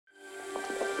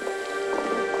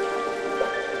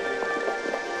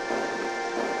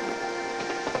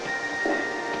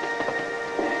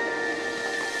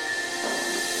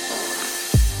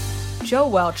Joe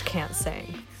Welch can't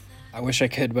sing. I wish I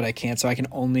could, but I can't, so I can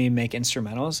only make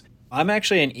instrumentals. I'm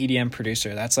actually an EDM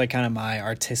producer. That's like kind of my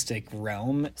artistic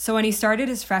realm. So when he started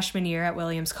his freshman year at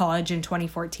Williams College in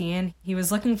 2014, he was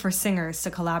looking for singers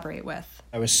to collaborate with.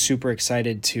 I was super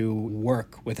excited to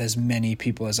work with as many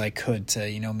people as I could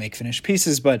to, make finished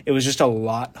pieces, but it was just a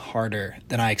lot harder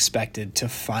than I expected to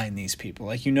find these people.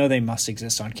 They must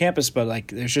exist on campus, but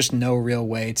there's just no real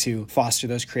way to foster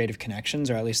those creative connections,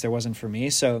 or at least there wasn't for me.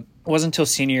 So it wasn't until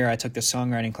senior year I took the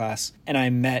songwriting class and I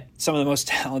met some of the most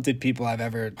talented people I've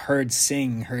ever heard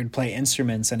sing, heard play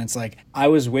instruments. And it's like, I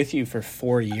was with you for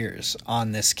 4 years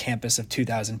on this campus of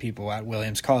 2,000 people at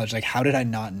Williams College. How did I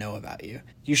not know about you?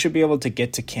 You should be able to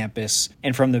get to campus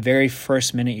and from the very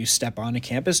first minute you step onto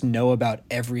campus, know about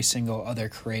every single other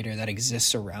creator that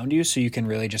exists around you so you can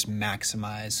really just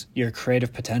maximize your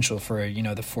creative potential for,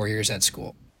 the 4 years at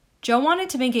school. Joe wanted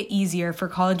to make it easier for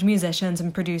college musicians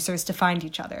and producers to find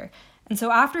each other, and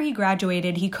so after he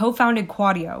graduated, he co-founded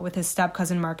Quaudio with his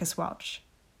step-cousin Marcus Welch.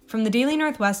 From the Daily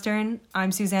Northwestern,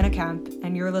 I'm Susanna Kemp,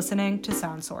 and you're listening to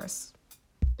Sound Source.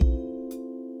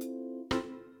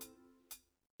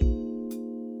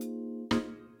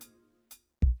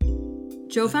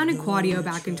 Joe founded Quaudio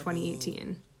back in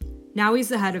 2018. Now he's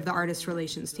the head of the artist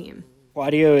relations team.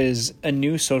 Quaudio is a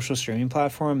new social streaming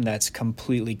platform that's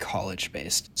completely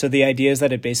college-based. So the idea is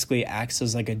that it basically acts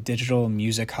as like a digital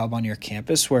music hub on your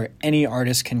campus where any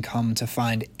artist can come to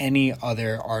find any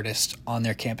other artist on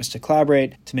their campus to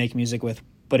collaborate, to make music with.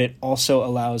 But it also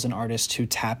allows an artist to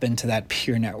tap into that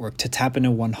peer network, to tap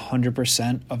into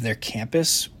 100% of their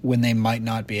campus when they might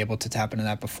not be able to tap into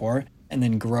that before, and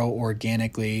then grow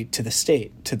organically to the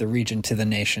state, to the region, to the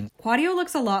nation. Quaudio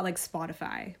looks a lot like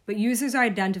Spotify, but users are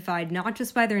identified not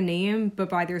just by their name, but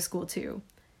by their school too.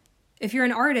 If you're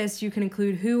an artist, you can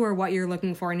include who or what you're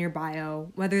looking for in your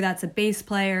bio, whether that's a bass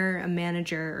player, a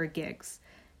manager, or gigs.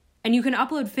 And you can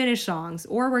upload finished songs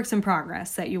or works in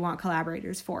progress that you want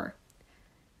collaborators for.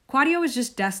 Quaudio was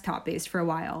just desktop-based for a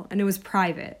while, and it was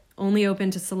private, only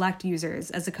open to select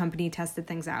users as the company tested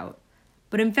things out.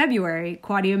 But in February,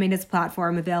 Quaudio made its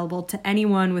platform available to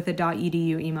anyone with a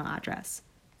 .edu email address.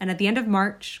 And at the end of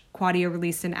March, Quaudio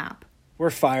released an app. We're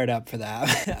fired up for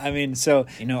that.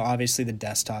 Obviously the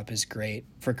desktop is great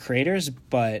for creators,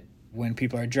 but when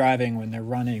people are driving, when they're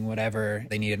running, whatever,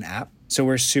 they need an app. So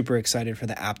we're super excited for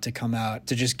the app to come out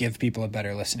to just give people a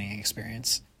better listening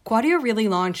experience. Quaudio really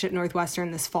launched at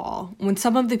Northwestern this fall, when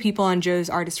some of the people on Joe's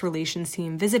artist relations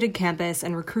team visited campus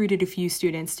and recruited a few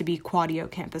students to be Quaudio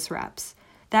campus reps.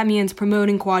 That means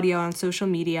promoting Quaudio on social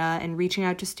media and reaching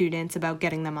out to students about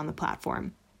getting them on the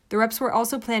platform. The reps were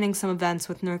also planning some events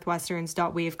with Northwestern's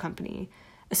 .wave company,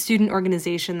 a student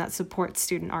organization that supports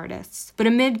student artists. But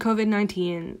amid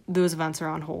COVID-19, those events are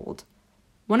on hold.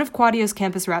 One of Quaudio's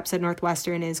campus reps at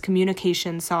Northwestern is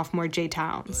communications sophomore Jay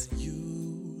Towns.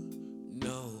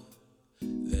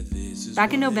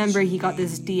 Back in November, he got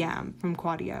this DM from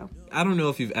Quaudio. I don't know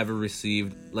if you've ever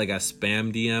received a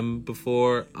spam DM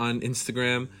before on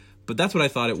Instagram, but that's what I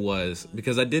thought it was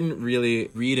because I didn't really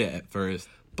read it at first.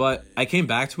 But I came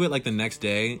back to it the next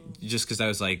day just because I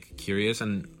was curious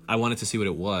and I wanted to see what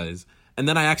it was. And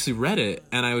then I actually read it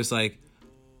and I was like,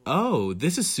 oh,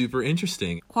 this is super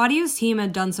interesting. Quaudio's team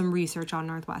had done some research on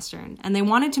Northwestern and they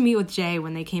wanted to meet with Jay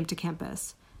when they came to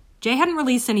campus. Jay hadn't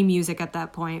released any music at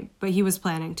that point, but he was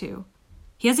planning to.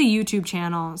 He has a YouTube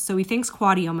channel, so he thinks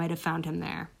Quaudio might have found him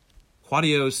there.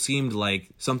 Quaudio seemed like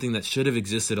something that should have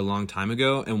existed a long time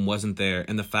ago and wasn't there.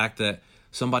 And the fact that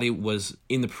somebody was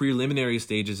in the preliminary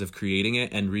stages of creating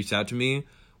it and reached out to me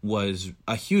was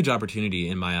a huge opportunity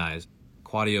in my eyes.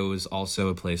 Quaudio was also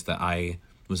a place that I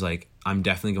was I'm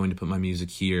definitely going to put my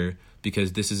music here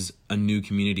because this is a new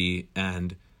community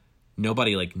and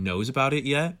nobody knows about it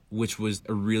yet, which was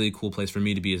a really cool place for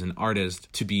me to be as an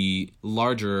artist, to be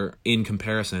larger in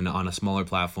comparison on a smaller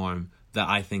platform that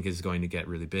I think is going to get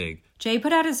really big. Jay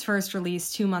put out his first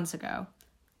release 2 months ago,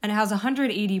 and it has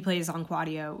 180 plays on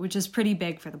Quaudio, which is pretty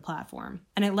big for the platform,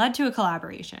 and it led to a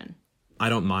collaboration. I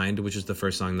Don't Mind, which is the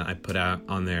first song that I put out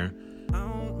on there,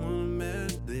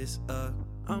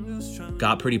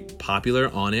 got pretty popular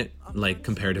on it,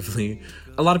 comparatively.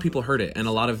 A lot of people heard it, and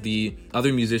a lot of the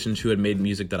other musicians who had made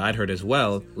music that I'd heard as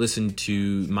well listened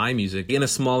to my music. In a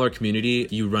smaller community,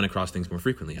 you run across things more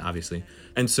frequently, obviously.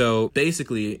 And so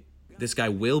basically, this guy,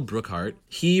 Will Brookhart,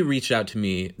 he reached out to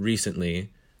me recently.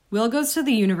 Will goes to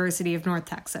the University of North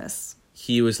Texas.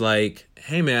 He was like,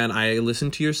 hey man, I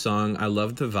listened to your song. I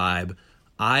loved the vibe.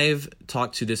 I've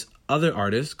talked to this other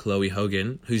artist, Chloe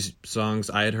Hogan, whose songs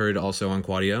I had heard also on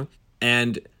Quaudio,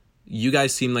 and you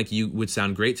guys seem like you would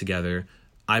sound great together.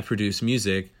 I produce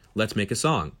music. Let's make a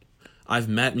song. I've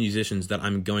met musicians that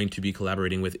I'm going to be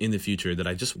collaborating with in the future that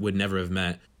I just would never have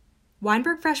met.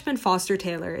 Weinberg freshman Foster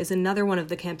Taylor is another one of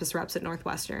the campus reps at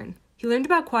Northwestern. He learned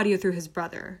about Quadio through his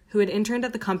brother, who had interned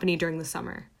at the company during the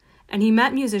summer. And he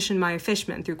met musician Meyer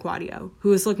Fishman through Quadio, who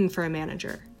was looking for a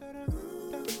manager.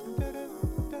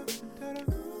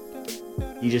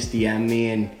 He just DM'd me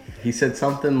and he said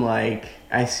something like,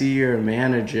 "I see you're a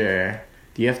manager.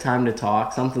 Do you have time to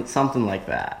talk?" Something like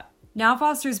that. Now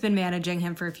Foster's been managing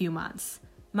him for a few months.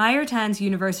 Meyer attends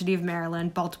University of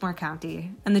Maryland, Baltimore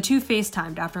County, and the two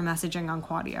FaceTimed after messaging on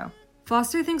Quadio.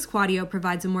 Foster thinks Quadio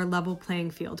provides a more level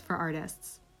playing field for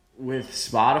artists. With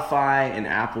Spotify and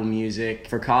Apple Music,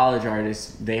 for college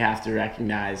artists, they have to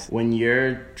recognize when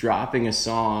you're dropping a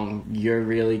song, you're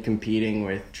really competing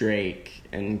with Drake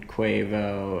and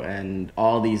Quavo and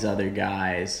all these other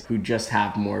guys who just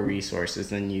have more resources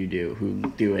than you do, who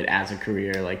do it as a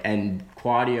career. And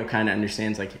Quadio kind of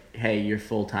understands, hey, you're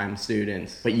full-time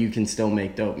students, but you can still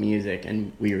make dope music,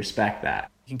 and we respect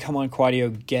that. You can come on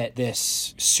Quadio, get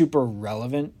this super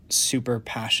relevant, super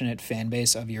passionate fan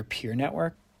base of your peer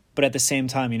network. But at the same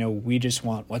time, we just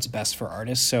want what's best for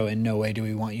artists. So in no way do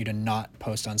we want you to not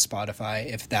post on Spotify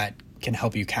if that can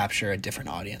help you capture a different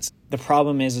audience. The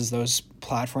problem is those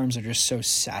platforms are just so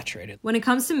saturated. When it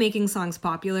comes to making songs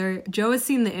popular, Joe has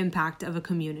seen the impact of a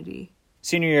community.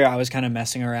 Senior year, I was kind of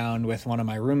messing around with one of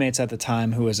my roommates at the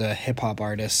time who was a hip-hop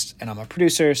artist, and I'm a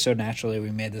producer, so naturally we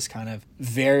made this kind of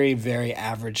very, very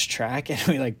average track,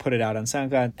 and we put it out on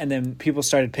SoundCloud. And then people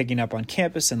started picking up on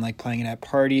campus and playing it at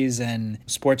parties and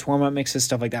sports warm-up mixes,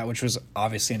 stuff like that, which was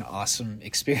obviously an awesome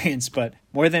experience. But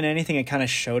more than anything, it kind of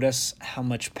showed us how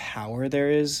much power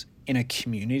there is in a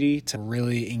community to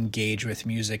really engage with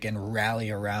music and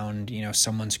rally around,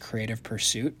 someone's creative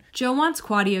pursuit. Joe wants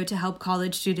Quadio to help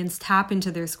college students tap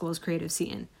into their school's creative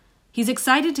scene. He's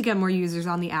excited to get more users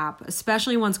on the app,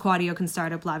 especially once Quadio can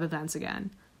start up live events again.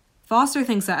 Foster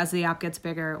thinks that as the app gets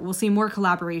bigger, we'll see more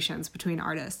collaborations between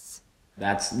artists.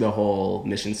 That's the whole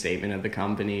mission statement of the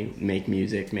company: make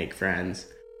music, make friends.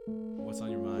 What's on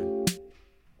your mind?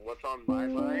 What's on my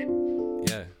mind?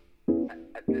 Yeah.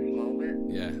 At this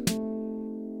moment? Yeah.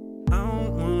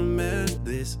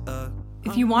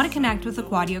 If you want to connect with the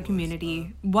Quadio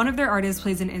community, one of their artists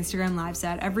plays an Instagram live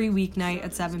set every weeknight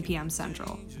at 7 p.m.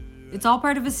 Central. It's all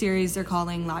part of a series they're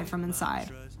calling Live From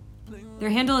Inside. Their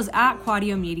handle is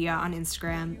 @Quadio Media on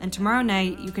Instagram, and tomorrow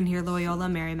night you can hear Loyola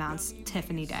Marymount's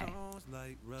Tiffany Day.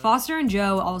 Foster and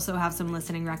Joe also have some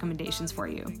listening recommendations for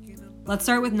you. Let's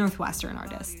start with Northwestern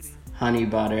artists. Honey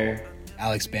Butter.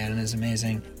 Alex Bannon is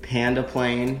amazing. Panda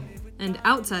Plane. And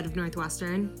outside of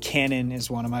Northwestern, Cannon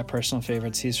is one of my personal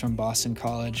favorites. He's from Boston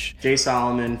College. Jay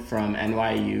Solomon from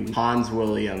NYU. Hans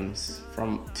Williams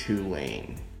from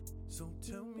Tulane.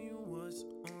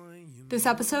 This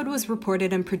episode was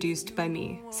reported and produced by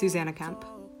me, Susanna Kemp.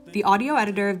 The audio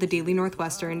editor of the Daily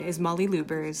Northwestern is Molly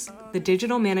Lubers. The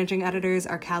digital managing editors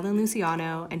are Callan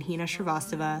Luciano and Hina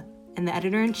Shrivastava, and the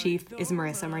editor-in-chief is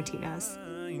Marissa Martinez.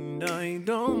 I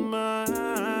don't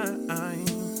mind.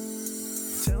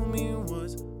 Tell me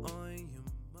what's